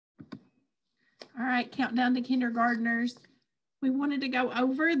All right, countdown to kindergartners. We wanted to go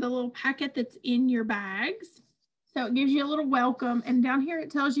over the little packet that's in your bags. So it gives you a little welcome. And down here,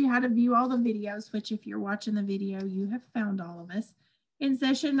 it tells you how to view all the videos, which if you're watching the video, you have found all of us. In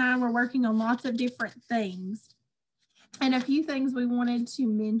session 9, we're working on lots of different things. And a few things we wanted to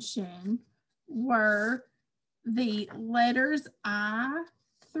mention were the letters I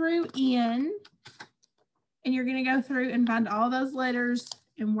through N. And you're going to go through and find all those letters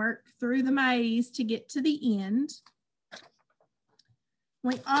and work through the maze to get to the end.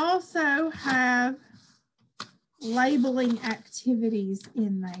 We also have labeling activities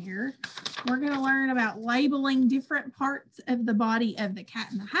in there. We're going to learn about labeling different parts of the body of the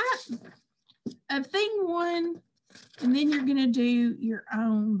Cat in the Hat, of thing 1, and then you're going to do your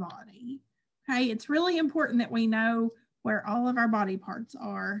own body. Okay, it's really important that we know where all of our body parts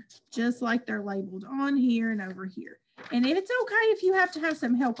are, just like they're labeled on here and over here. And it's okay if you have to have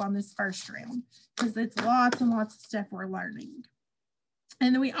some help on this first round, because it's lots and lots of stuff we're learning.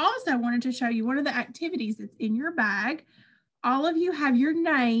 And then we also wanted to show you one of the activities that's in your bag. All of you have your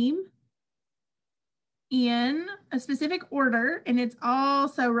name in a specific order, and it's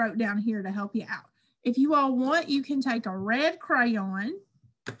also wrote down here to help you out. If you all want, you can take a red crayon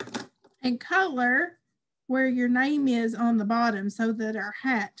and color where your name is on the bottom so that our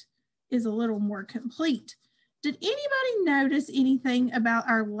hat is a little more complete. Did anybody notice anything about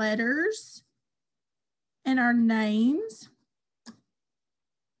our letters and our names?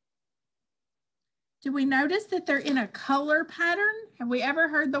 Did we notice that they're in a color pattern? Have we ever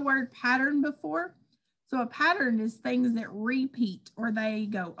heard the word pattern before? So a pattern is things that repeat, or they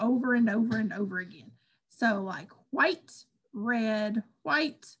go over and over and over again. So like white, red,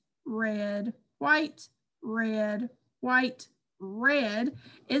 white, red, white, red, white, red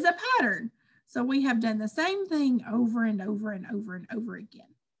is a pattern. So we have done the same thing over and over and over and over again.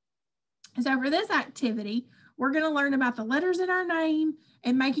 So for this activity, we're going to learn about the letters in our name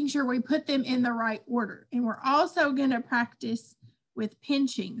and making sure we put them in the right order. And we're also going to practice with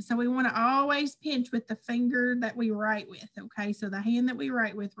pinching. So we want to always pinch with the finger that we write with. Okay, so the hand that we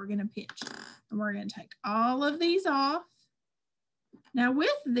write with, we're going to pinch. And we're going to take all of these off. Now with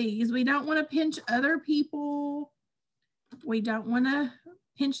these, we don't want to pinch other people. We don't want to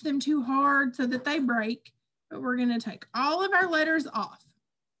pinch them too hard so that they break, but we're going to take all of our letters off.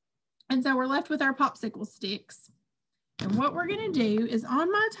 And so we're left with our popsicle sticks. And what we're going to do is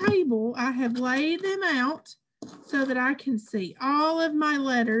on my table, I have laid them out so that I can see all of my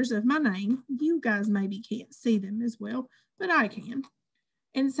letters of my name. You guys maybe can't see them as well, but I can.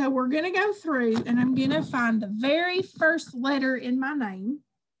 And so we're going to go through and I'm going to find the very first letter in my name.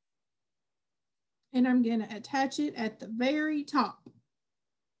 And I'm going to attach it at the very top.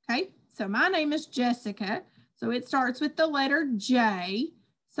 Okay, so my name is Jessica. So it starts with the letter J.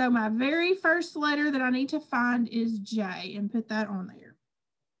 So my very first letter that I need to find is J, and put that on there.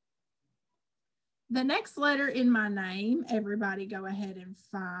 The next letter in my name, everybody go ahead and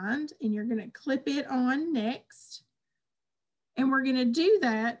find, and you're going to clip it on next. And we're going to do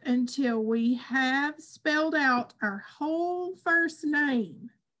that until we have spelled out our whole first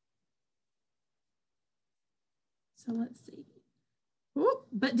name. So let's see. Ooh,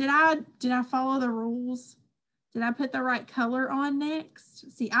 but did I follow the rules? Did I put the right color on next?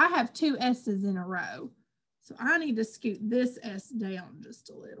 See, I have 2 S's in a row. So I need to scoot this S down just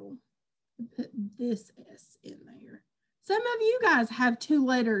a little and put this S in there. Some of you guys have 2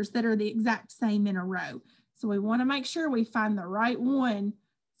 letters that are the exact same in a row. So we want to make sure we find the right one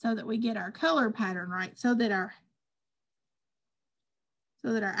so that we get our color pattern right, so that our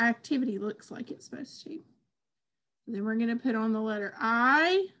activity looks like it's supposed to. Then we're going to put on the letter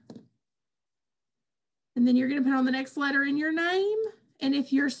I. And then you're going to put on the next letter in your name. And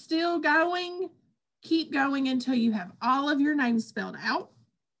if you're still going, keep going until you have all of your names spelled out.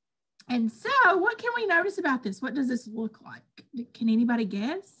 And so what can we notice about this? What does this look like? Can anybody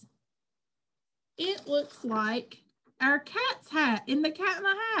guess? It looks like our cat's hat in the Cat in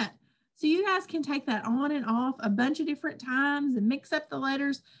the Hat. So you guys can take that on and off a bunch of different times and mix up the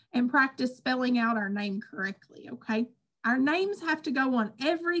letters and practice spelling out our name correctly, okay? Our names have to go on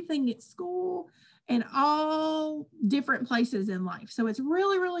everything at school and all different places in life. So it's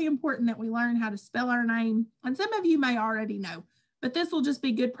really, really important that we learn how to spell our name. And some of you may already know, but this will just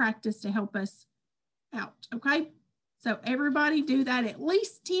be good practice to help us out, okay? So everybody do that at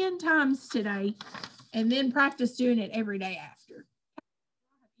least 10 times today and then practice doing it every day after.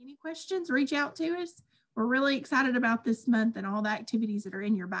 Any questions, reach out to us. We're really excited about this month and all the activities that are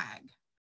in your bag.